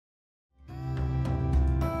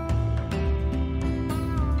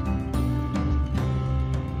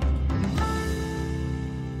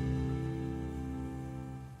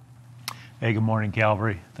Hey, good morning,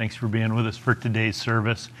 Calvary. Thanks for being with us for today's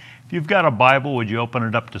service. If you've got a Bible, would you open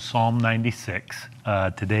it up to Psalm 96?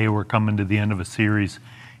 Today we're coming to the end of a series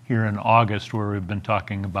here in August where we've been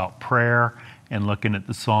talking about prayer and looking at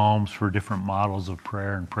the Psalms for different models of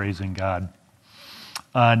prayer and praising God.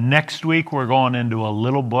 Next week we're going into a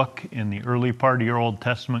little book in the early part of your Old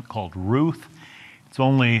Testament called Ruth. It's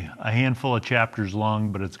only a handful of chapters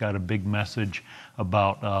long, but it's got a big message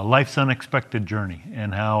about life's unexpected journey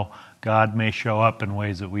and how God may show up in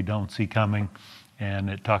ways that we don't see coming. And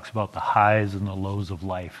it talks about the highs and the lows of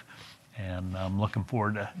life. And I'm looking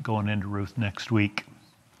forward to going into Ruth next week.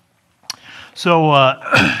 So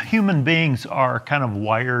human beings are kind of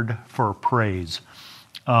wired for praise.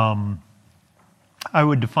 I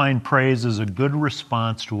would define praise as a good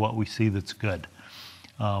response to what we see that's good.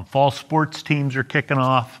 Fall sports teams are kicking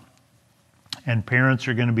off, and parents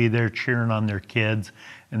are going to be there cheering on their kids,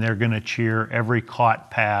 and they're going to cheer every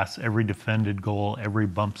caught pass, every defended goal, every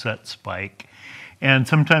bump set spike. And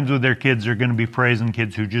sometimes with their kids, they're going to be praising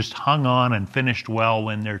kids who just hung on and finished well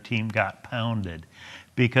when their team got pounded,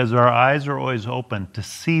 because our eyes are always open to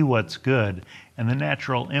see what's good, and the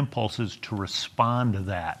natural impulse is to respond to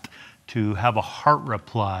that, to have a heart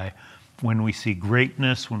reply when we see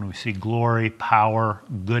greatness, when we see glory, power,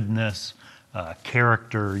 goodness,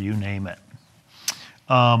 character, you name it.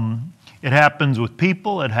 It happens with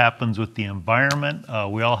people, it happens with the environment.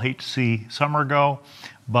 We all hate to see summer go,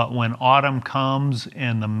 but when autumn comes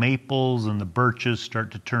and the maples and the birches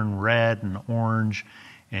start to turn red and orange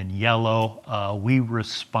and yellow, we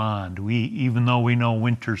respond. Even though we know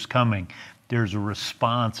winter's coming, there's a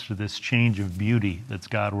response to this change of beauty that's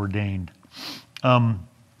God ordained.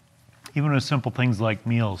 Even with simple things like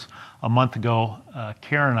meals. A month ago,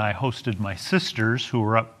 Karen and I hosted my sisters who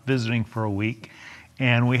were up visiting for a week,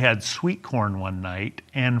 and we had sweet corn one night.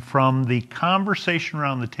 And from the conversation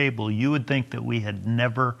around the table, you would think that we had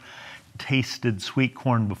never tasted sweet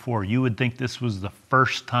corn before. You would think this was the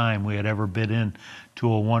first time we had ever bit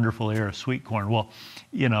into a wonderful air of sweet corn. Well,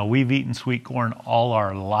 you know, we've eaten sweet corn all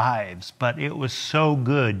our lives, but it was so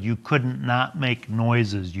good you couldn't not make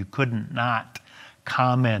noises. You couldn't not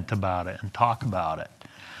comment about it and talk about it.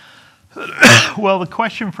 Well, the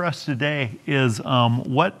question for us today is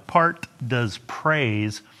what part does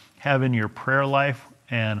praise have in your prayer life,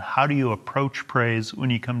 and how do you approach praise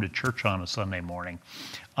when you come to church on a Sunday morning?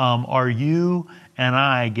 Are you and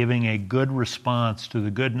I giving a good response to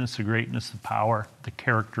the goodness, the greatness, the power, the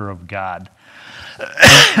character of God?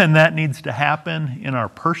 And that needs to happen in our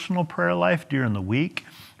personal prayer life during the week,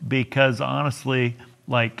 because honestly,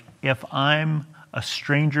 like, if I'm a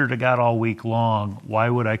stranger to God all week long, why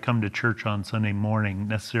would I come to church on Sunday morning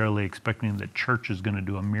necessarily expecting that church is going to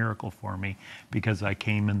do a miracle for me because I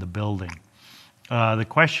came in the building? The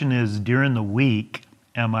question is, during the week,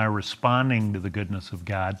 am I responding to the goodness of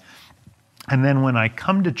God? And then when I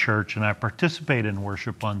come to church and I participate in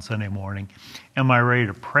worship on Sunday morning, am I ready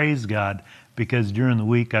to praise God? Because during the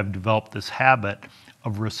week I've developed this habit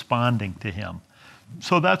of responding to Him.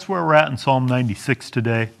 So that's where we're at in Psalm 96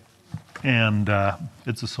 today. And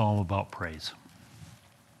it's a psalm about praise.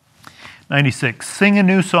 96, sing a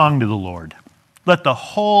new song to the Lord. Let the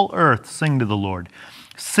whole earth sing to the Lord.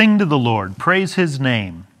 Sing to the Lord, praise His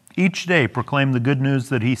name. Each day proclaim the good news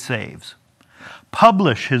that He saves.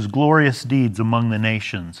 Publish His glorious deeds among the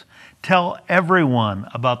nations. Tell everyone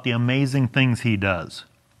about the amazing things He does.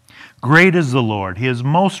 Great is the Lord. He is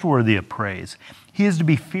most worthy of praise. He is to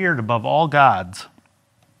be feared above all gods.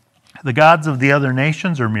 The gods of the other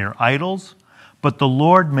nations are mere idols, but the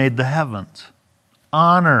Lord made the heavens.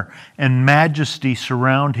 Honor and majesty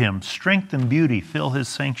surround Him. Strength and beauty fill His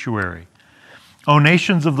sanctuary. O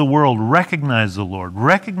nations of the world, recognize the Lord.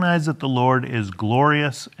 Recognize that the Lord is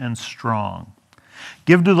glorious and strong.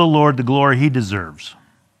 Give to the Lord the glory He deserves.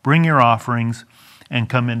 Bring your offerings and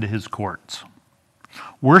come into His courts.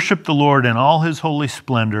 Worship the Lord in all His holy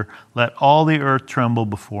splendor. Let all the earth tremble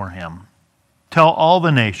before Him. Tell all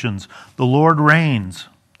the nations, the Lord reigns.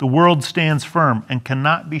 The world stands firm and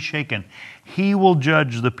cannot be shaken. He will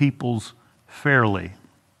judge the peoples fairly.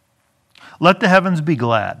 Let the heavens be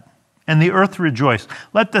glad and the earth rejoice.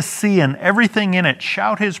 Let the sea and everything in it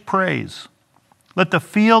shout His praise. Let the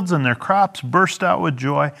fields and their crops burst out with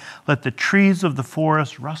joy. Let the trees of the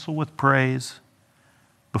forest rustle with praise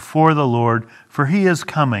before the Lord, for He is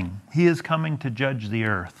coming. He is coming to judge the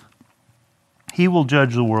earth. He will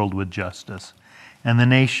judge the world with justice and the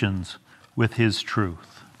nations with His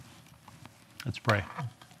truth. Let's pray.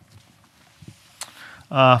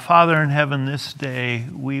 Father in heaven, this day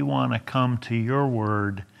we want to come to Your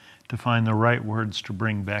word to find the right words to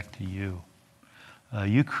bring back to You.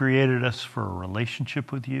 You created us for a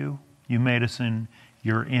relationship with You. You made us in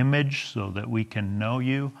your image so that we can know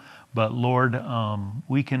you. But Lord,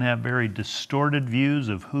 we can have very distorted views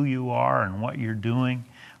of who you are and what you're doing.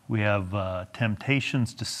 We have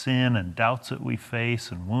temptations to sin and doubts that we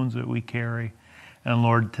face and wounds that we carry. And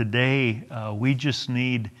Lord, today we just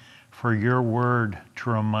need for your word to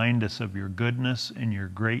remind us of your goodness and your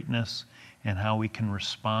greatness and how we can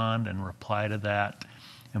respond and reply to that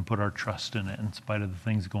and put our trust in it in spite of the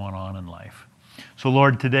things going on in life. So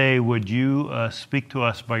Lord, today would you speak to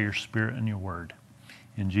us by your Spirit and your word.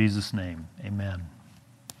 In Jesus' name, amen.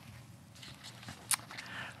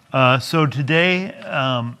 So today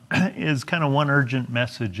is kind of one urgent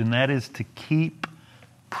message, and that is to keep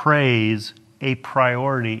praise a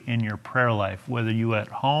priority in your prayer life, whether you at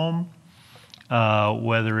home,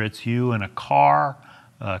 whether it's you in a car,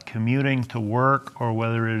 commuting to work, or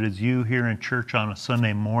whether it is you here in church on a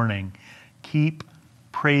Sunday morning. Keep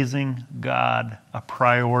praising God a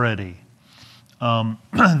priority.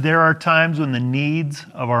 There are times when the needs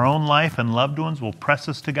of our own life and loved ones will press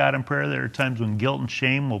us to God in prayer. There are times when guilt and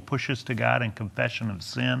shame will push us to God in confession of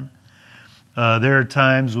sin. There are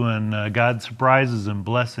times when God's surprises and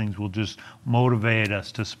blessings will just motivate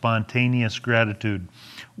us to spontaneous gratitude.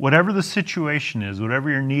 Whatever the situation is, whatever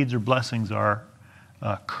your needs or blessings are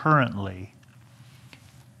currently,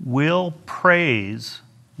 will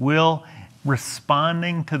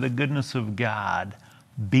responding to the goodness of God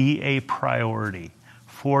be a priority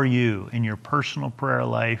for you in your personal prayer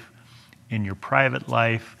life, in your private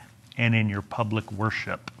life, and in your public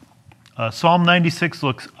worship. Psalm 96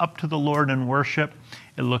 looks up to the Lord in worship.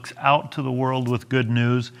 It looks out to the world with good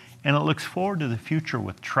news, and it looks forward to the future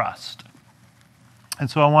with trust. And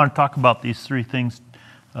so I want to talk about these three things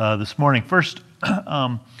this morning. First,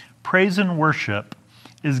 praise and worship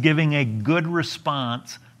is giving a good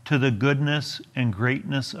response to the goodness and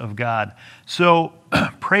greatness of God. So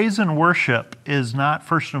praise and worship is not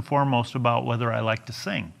first and foremost about whether I like to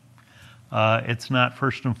sing. It's not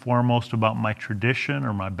first and foremost about my tradition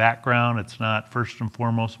or my background. It's not first and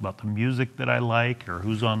foremost about the music that I like or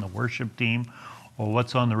who's on the worship team or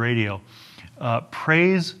what's on the radio.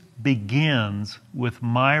 Praise begins with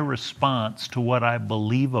my response to what I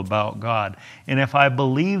believe about God. And if I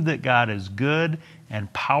believe that God is good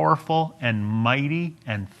and powerful and mighty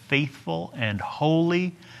and faithful and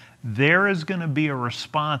holy, there is going to be a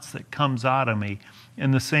response that comes out of me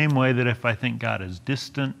in the same way that if I think God is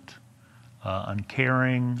distant,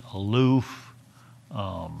 uncaring, aloof,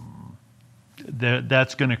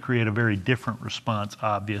 that's going to create a very different response,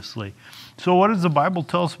 obviously. So what does the Bible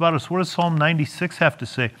tell us about us? What does Psalm 96 have to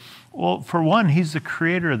say? Well, for one, he's the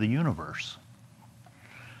creator of the universe.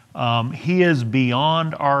 He is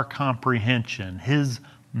beyond our comprehension. His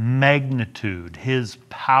magnitude, his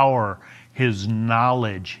power, his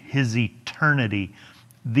knowledge, his eternity,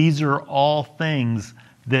 these are all things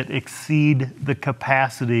that exceed the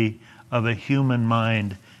capacity of a human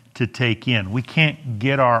mind to take in. We can't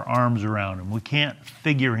get our arms around him. We can't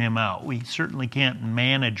figure him out. We certainly can't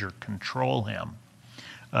manage or control him.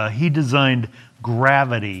 He designed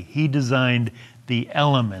gravity. He designed the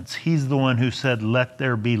elements. He's the one who said, "Let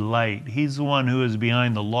there be light." He's the one who is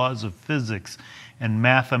behind the laws of physics and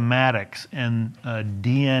mathematics and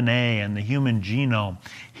DNA and the human genome.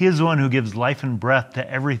 He is the one who gives life and breath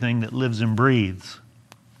to everything that lives and breathes.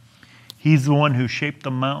 He's the one who shaped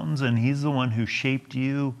the mountains, and he's the one who shaped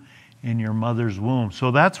you in your mother's womb.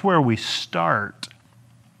 So that's where we start,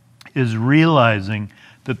 is realizing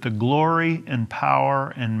that the glory and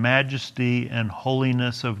power and majesty and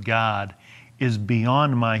holiness of God is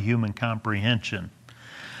beyond my human comprehension.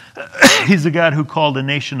 He's a God who called a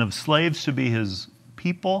nation of slaves to be his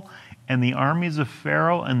people, and the armies of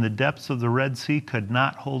Pharaoh and the depths of the Red Sea could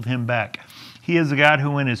not hold him back. He is a God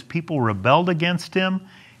who, when his people rebelled against him,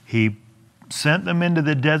 he sent them into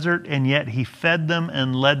the desert, and yet he fed them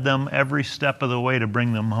and led them every step of the way to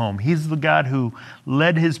bring them home. He's the God who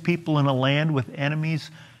led his people in a land with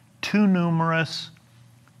enemies too numerous,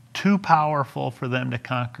 too powerful for them to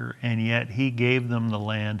conquer, and yet he gave them the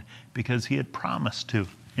land because he had promised to,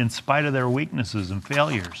 in spite of their weaknesses and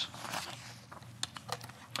failures.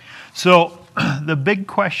 So the big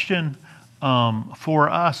question for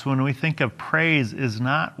us when we think of praise is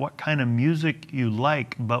not what kind of music you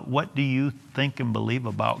like, but what do you think and believe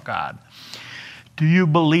about God? Do you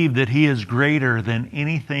believe that he is greater than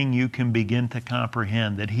anything you can begin to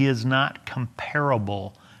comprehend, that he is not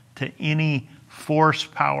comparable to any force,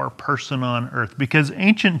 power, person on earth? Because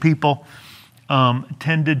ancient people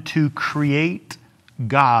tended to create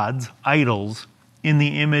gods, idols, in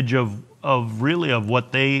the image of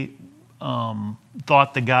what they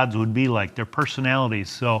thought the gods would be like, their personalities.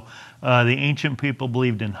 So the ancient people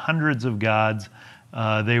believed in hundreds of gods.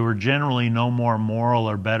 They were generally no more moral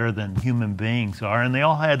or better than human beings are, and they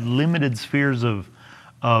all had limited spheres of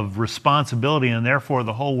responsibility, and therefore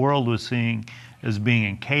the whole world was seen as being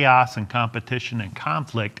in chaos and competition and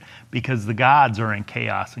conflict because the gods are in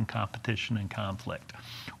chaos and competition and conflict.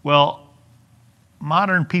 Well,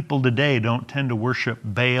 modern people today don't tend to worship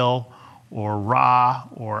Baal or Ra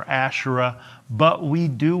or Asherah, but we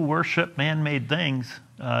do worship man-made things.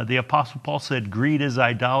 The Apostle Paul said greed is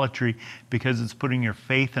idolatry because it's putting your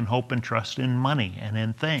faith and hope and trust in money and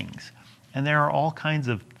in things. And there are all kinds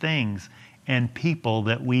of things and people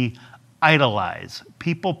that we idolize.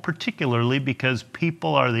 People particularly because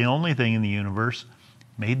people are the only thing in the universe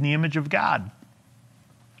made in the image of God.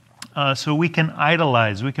 So we can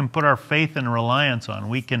idolize, we can put our faith and reliance on,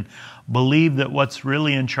 we can believe that what's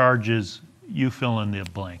really in charge is, you fill in the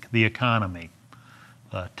blank, the economy,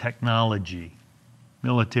 technology,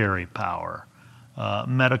 military power,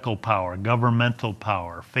 medical power, governmental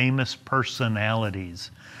power, famous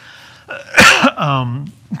personalities,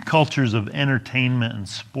 cultures of entertainment and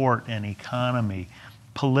sport and economy,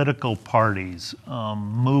 political parties,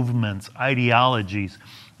 movements, ideologies.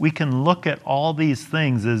 We can look at all these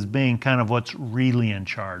things as being kind of what's really in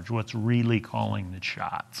charge, what's really calling the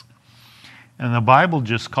shots. And the Bible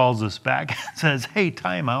just calls us back and says, hey,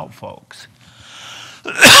 time out, folks.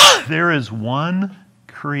 There is one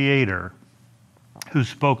creator who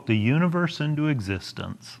spoke the universe into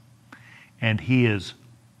existence, and he is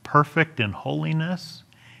perfect in holiness.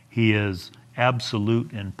 He is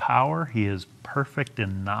absolute in power. He is perfect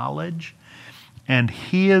in knowledge. And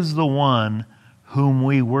he is the one whom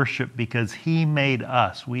we worship because he made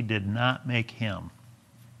us. We did not make him.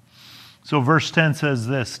 So verse 10 says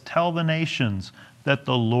this, tell the nations that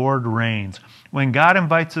the Lord reigns. When God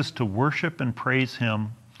invites us to worship and praise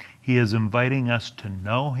him, he is inviting us to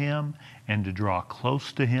know him and to draw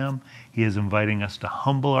close to him. He is inviting us to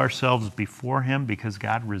humble ourselves before him because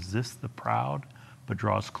God resists the proud but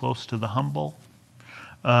draws close to the humble.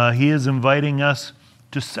 He is inviting us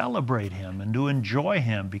to celebrate him and to enjoy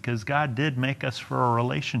him because God did make us for a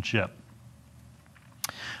relationship.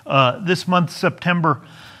 This month, September,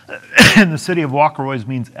 in the city of Walker always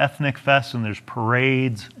means Ethnic Fest, and there's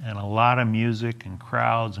parades and a lot of music and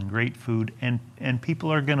crowds and great food, and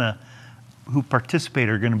people are who participate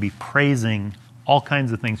are going to be praising all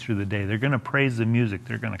kinds of things through the day. They're going to praise the music.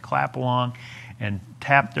 They're going to clap along and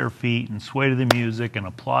tap their feet and sway to the music and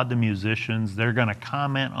applaud the musicians. They're going to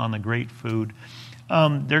comment on the great food.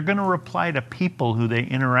 They're going to reply to people who they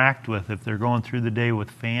interact with if they're going through the day with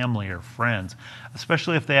family or friends,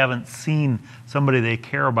 especially if they haven't seen somebody they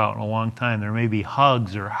care about in a long time. There may be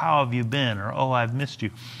hugs or how have you been or oh, I've missed you,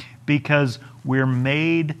 because we're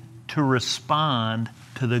made to respond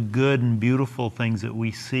to the good and beautiful things that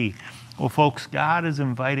we see. Well, folks, God is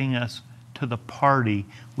inviting us to the party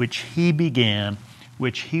which he began,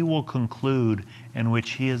 which he will conclude, and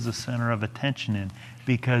which he is the center of attention in,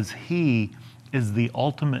 because he is the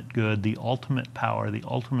ultimate good, the ultimate power, the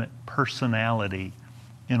ultimate personality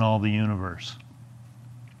in all the universe.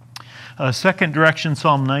 Second direction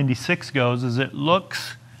Psalm 96 goes is it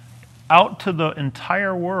looks out to the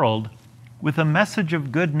entire world with a message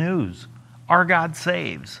of good news. Our God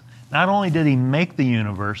saves. Not only did he make the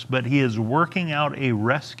universe, but he is working out a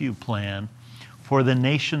rescue plan for the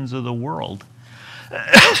nations of the world.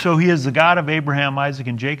 So he is the God of Abraham, Isaac,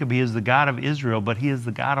 and Jacob. He is the God of Israel, but he is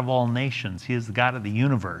the God of all nations. He is the God of the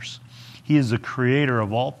universe. He is the creator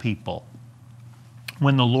of all people.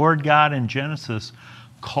 When the Lord God in Genesis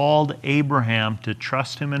called Abraham to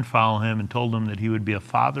trust him and follow him and told him that he would be a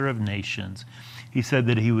father of nations, he said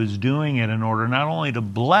that he was doing it in order not only to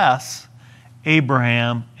bless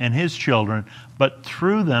Abraham and his children, but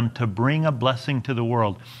through them to bring a blessing to the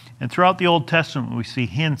world. And throughout the Old Testament, we see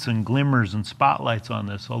hints and glimmers and spotlights on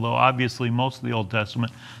this, although obviously most of the Old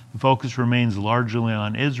Testament, the focus remains largely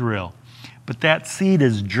on Israel. But that seed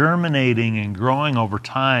is germinating and growing over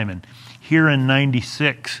time. And here in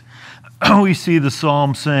 96, we see the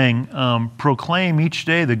psalm saying, proclaim each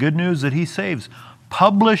day the good news that he saves.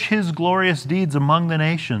 Publish his glorious deeds among the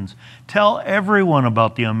nations. Tell everyone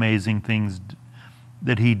about the amazing things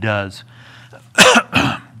that he does.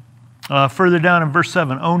 Further down in verse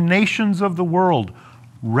 7, O nations of the world,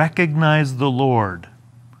 recognize the Lord.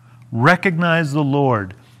 Recognize the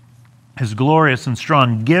Lord as glorious and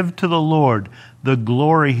strong. Give to the Lord the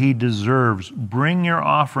glory he deserves. Bring your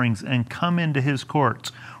offerings and come into his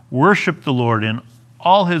courts. Worship the Lord in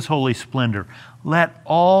all his holy splendor. Let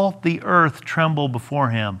all the earth tremble before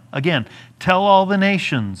him. Again, tell all the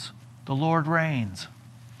nations, the Lord reigns.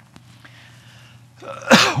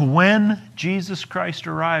 When Jesus Christ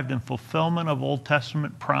arrived in fulfillment of Old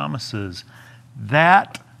Testament promises,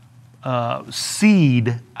 that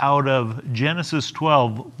seed out of Genesis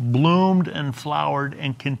 12 bloomed and flowered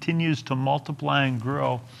and continues to multiply and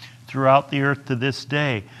grow throughout the earth to this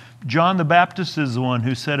day. John the Baptist is the one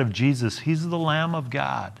who said of Jesus, He's the Lamb of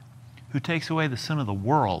God who takes away the sin of the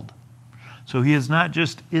world. So He is not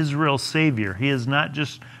just Israel's Savior. He is not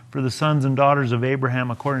just for the sons and daughters of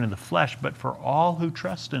Abraham according to the flesh, but for all who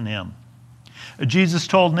trust in Him. Jesus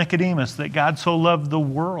told Nicodemus that God so loved the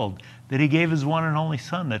world that He gave His one and only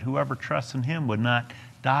Son, that whoever trusts in Him would not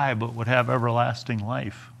die but would have everlasting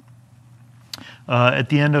life. At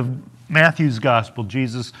the end of Matthew's Gospel,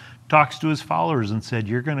 Jesus talks to His followers and said,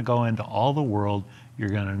 you're going to go into all the world, you're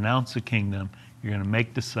going to announce the kingdom, you're going to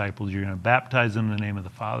make disciples, you're going to baptize them in the name of the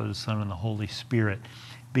Father, the Son, and the Holy Spirit,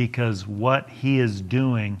 because what He is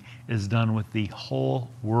doing is done with the whole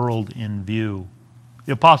world in view.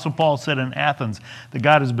 The Apostle Paul said in Athens that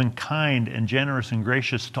God has been kind and generous and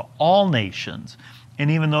gracious to all nations. And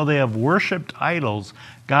even though they have worshipped idols,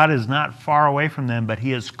 God is not far away from them, but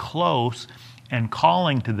He is close and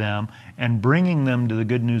calling to them and bringing them to the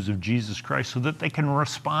good news of Jesus Christ so that they can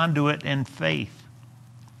respond to it in faith.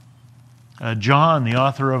 John, the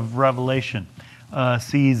author of Revelation,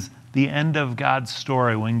 sees the end of God's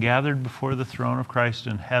story when gathered before the throne of Christ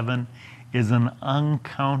in heaven is an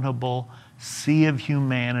uncountable sea of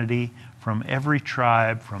humanity from every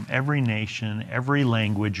tribe, from every nation, every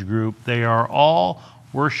language group. They are all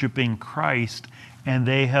worshiping Christ, and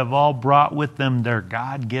they have all brought with them their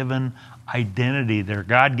God-given identity, their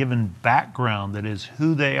God-given background, that is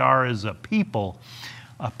who they are as a people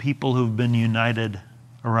who've been united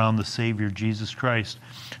around the Savior, Jesus Christ.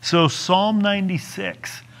 So Psalm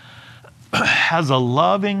 96 has a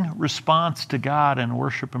loving response to God in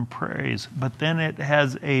worship and praise, but then it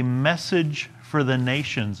has a message for the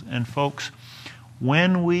nations. And folks,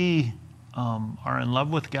 when we are in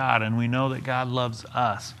love with God and we know that God loves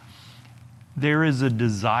us, there is a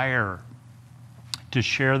desire to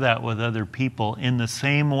share that with other people in the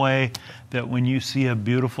same way that when you see a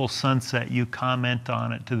beautiful sunset, you comment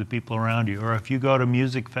on it to the people around you. Or if you go to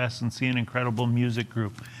Music Fest and see an incredible music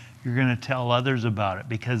group, you're going to tell others about it,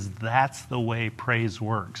 because that's the way praise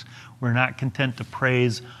works. We're not content to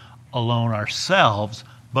praise alone ourselves,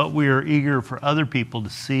 but we are eager for other people to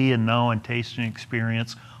see and know and taste and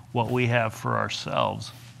experience what we have for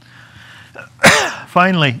ourselves.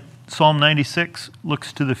 Finally, Psalm 96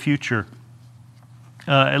 looks to the future.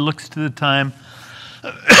 It looks to the time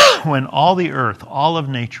when all the earth, all of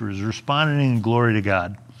nature is responding in glory to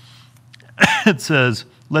God. It says,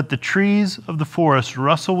 let the trees of the forest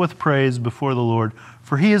rustle with praise before the Lord,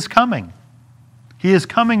 for He is coming. He is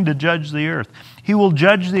coming to judge the earth. He will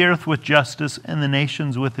judge the earth with justice and the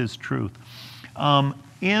nations with His truth.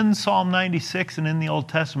 In Psalm 96 and in the Old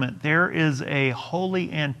Testament, there is a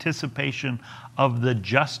holy anticipation of the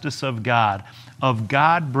justice of God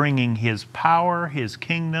bringing His power, His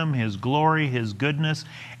kingdom, His glory, His goodness,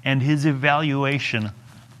 and His evaluation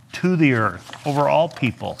to the earth over all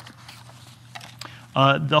people.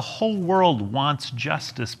 The whole world wants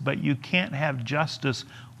justice, but you can't have justice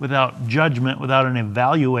without judgment, without an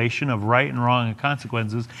evaluation of right and wrong and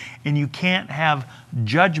consequences. And you can't have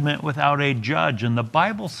judgment without a judge. And the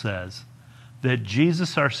Bible says that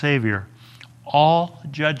Jesus, our Savior, all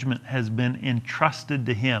judgment has been entrusted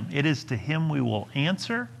to Him. It is to Him we will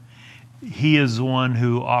answer. He is the one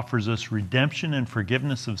who offers us redemption and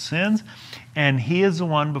forgiveness of sins. And He is the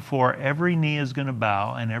one before every knee is going to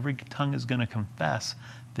bow and every tongue is going to confess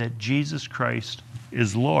that Jesus Christ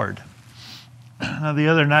is Lord. Now, the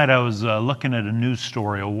other night I was looking at a news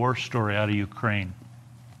story, a war story out of Ukraine.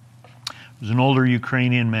 It was an older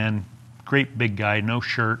Ukrainian man, great big guy, no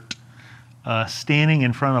shirt, standing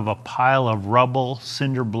in front of a pile of rubble,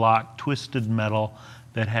 cinder block, twisted metal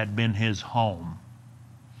that had been his home.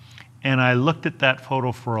 And I looked at that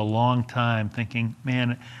photo for a long time thinking,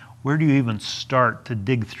 man, where do you even start to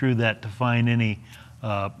dig through that to find any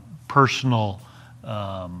personal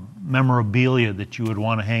memorabilia that you would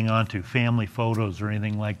want to hang on to, family photos or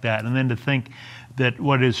anything like that. And then to think that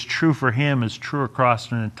what is true for him is true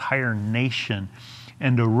across an entire nation,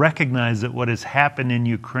 and to recognize that what has happened in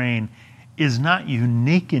Ukraine is not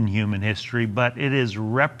unique in human history, but it is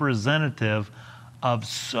representative of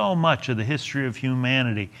so much of the history of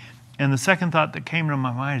humanity. And the second thought that came to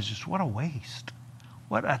my mind is just, what a waste.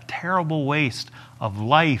 What a terrible waste of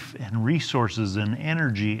life and resources and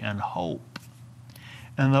energy and hope.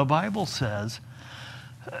 And the Bible says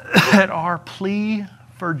that our plea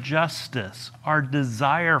for justice, our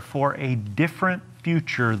desire for a different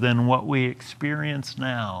future than what we experience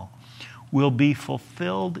now, will be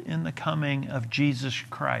fulfilled in the coming of Jesus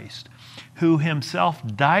Christ, who himself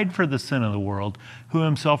died for the sin of the world, who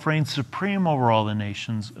himself reigns supreme over all the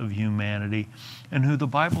nations of humanity, and who the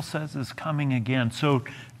Bible says is coming again. So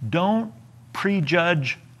don't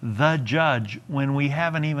prejudge the judge when we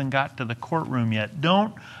haven't even got to the courtroom yet.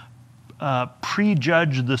 Don't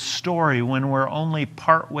prejudge the story when we're only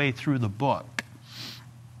partway through the book.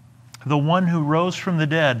 The one who rose from the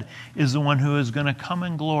dead is the one who is going to come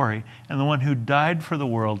in glory, and the one who died for the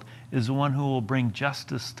world is the one who will bring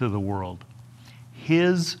justice to the world.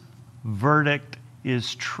 His verdict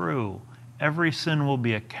is true. Every sin will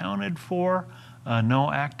be accounted for.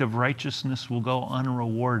 No act of righteousness will go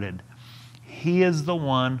unrewarded. He is the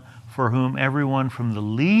one for whom everyone from the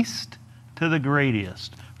least to the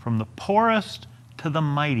greatest, from the poorest to the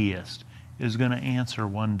mightiest, is going to answer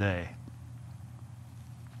one day.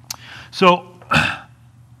 So,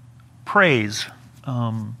 praise.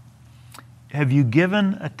 Have you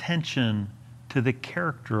given attention to the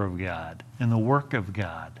character of God and the work of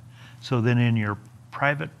God, so that in your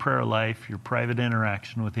private prayer life, your private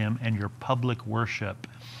interaction with Him, and your public worship,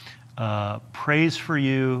 praise for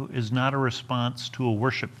you is not a response to a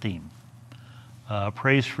worship team.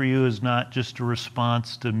 Praise for you is not just a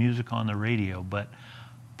response to music on the radio, but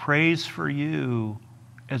praise for you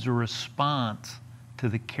as a response to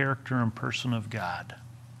the character and person of God.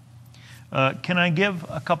 Can I give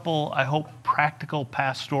a couple, I hope, practical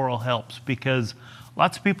pastoral helps? Because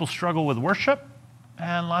lots of people struggle with worship,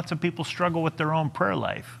 and lots of people struggle with their own prayer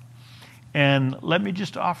life. And let me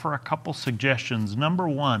just offer a couple suggestions. Number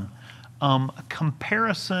one, a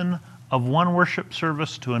comparison of one worship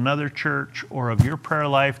service to another church, or of your prayer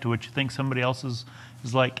life to what you think somebody else's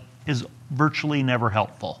is virtually never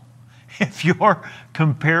helpful. If you're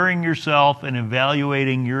comparing yourself and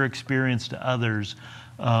evaluating your experience to others,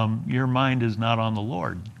 your mind is not on the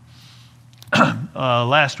Lord.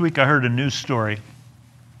 Last week I heard a news story.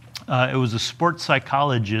 It was a sports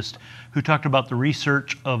psychologist who talked about the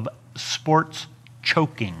research of sports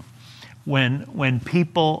choking. When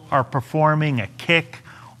people are performing a kick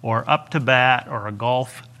or up to bat or a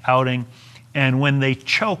golf outing, and when they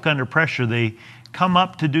choke under pressure, they come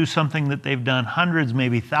up to do something that they've done hundreds,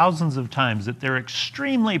 maybe thousands of times, that they're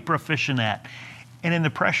extremely proficient at. And in the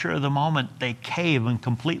pressure of the moment, they cave and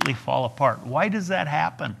completely fall apart. Why does that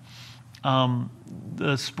happen?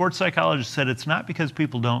 The sports psychologist said it's not because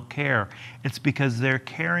people don't care. It's because they're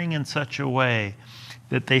caring in such a way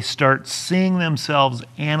that they start seeing themselves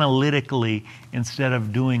analytically instead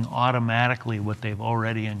of doing automatically what they've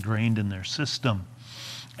already ingrained in their system.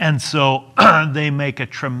 And so they make a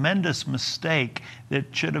tremendous mistake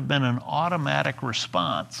that should have been an automatic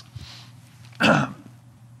response. And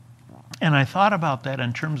I thought about that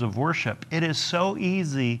in terms of worship. It is so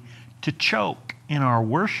easy to choke in our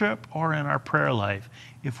worship or in our prayer life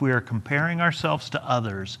if we are comparing ourselves to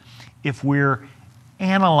others, if we're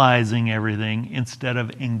analyzing everything instead of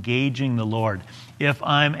engaging the Lord. If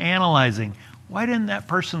I'm analyzing, why didn't that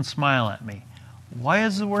person smile at me? Why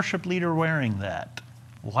is the worship leader wearing that?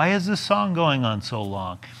 Why is this song going on so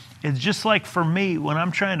long? It's just like for me, when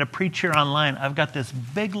I'm trying to preach here online, I've got this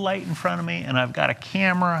big light in front of me, and I've got a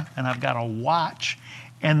camera, and I've got a watch.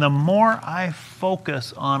 And the more I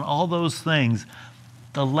focus on all those things,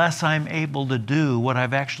 the less I'm able to do what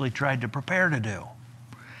I've actually tried to prepare to do.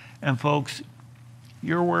 And folks,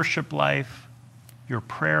 your worship life, your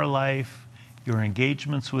prayer life, your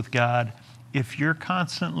engagements with God, if you're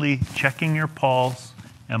constantly checking your pulse,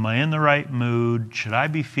 am I in the right mood? Should I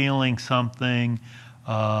be feeling something?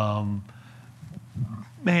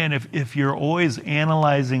 If you're always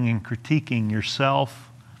analyzing and critiquing yourself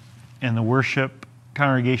and the worship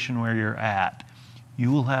congregation where you're at,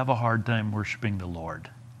 you will have a hard time worshiping the Lord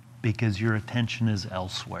because your attention is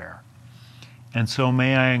elsewhere. And so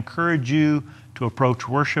may I encourage you to approach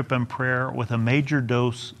worship and prayer with a major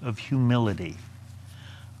dose of humility.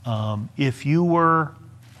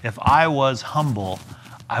 If I was humble,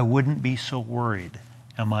 I wouldn't be so worried.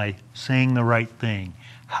 Am I saying the right thing?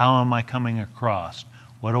 How am I coming across?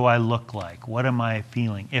 What do I look like? What am I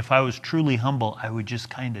feeling? If I was truly humble, I would just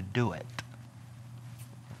kind of do it.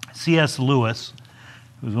 C.S. Lewis,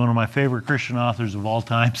 who's one of my favorite Christian authors of all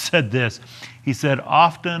time, said this. He said,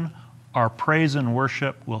 often our praise and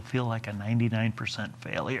worship will feel like a 99%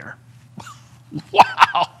 failure.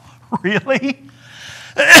 Wow, really?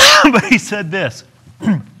 But he said this,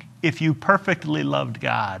 if you perfectly loved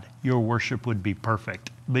God, your worship would be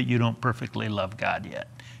perfect, but you don't perfectly love God yet.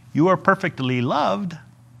 You are perfectly loved.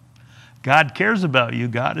 God cares about you.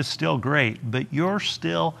 God is still great, but you're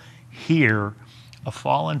still here, a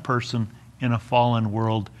fallen person in a fallen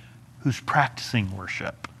world who's practicing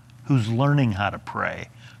worship, who's learning how to pray,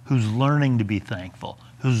 who's learning to be thankful,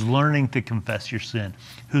 who's learning to confess your sin,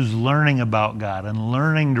 who's learning about God and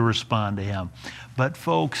learning to respond to Him. But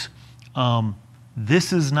folks,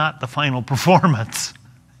 this is not the final performance.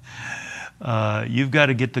 You've got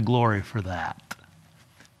to get the glory for that.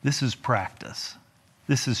 This is practice.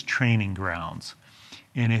 This is training grounds.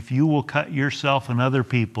 And if you will cut yourself and other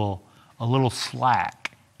people a little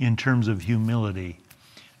slack in terms of humility,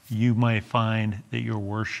 you might find that your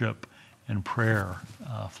worship and prayer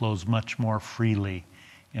flows much more freely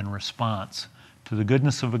in response to the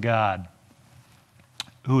goodness of a God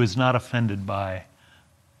who is not offended by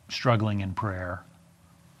struggling in prayer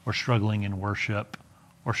or struggling in worship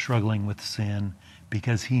or struggling with sin,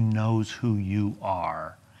 because He knows who you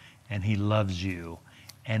are and He loves you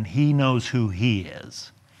and He knows who He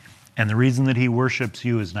is. And the reason that He worships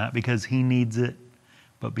you is not because He needs it,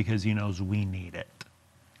 but because He knows we need it.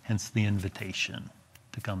 Hence the invitation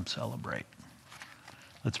to come celebrate.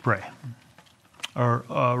 Let's pray. Or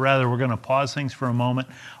rather, we're going to pause things for a moment.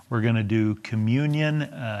 We're going to do communion.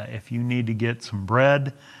 If you need to get some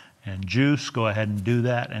bread and juice, go ahead and do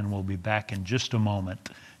that, and we'll be back in just a moment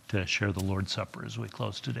to share the Lord's Supper as we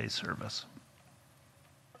close today's service.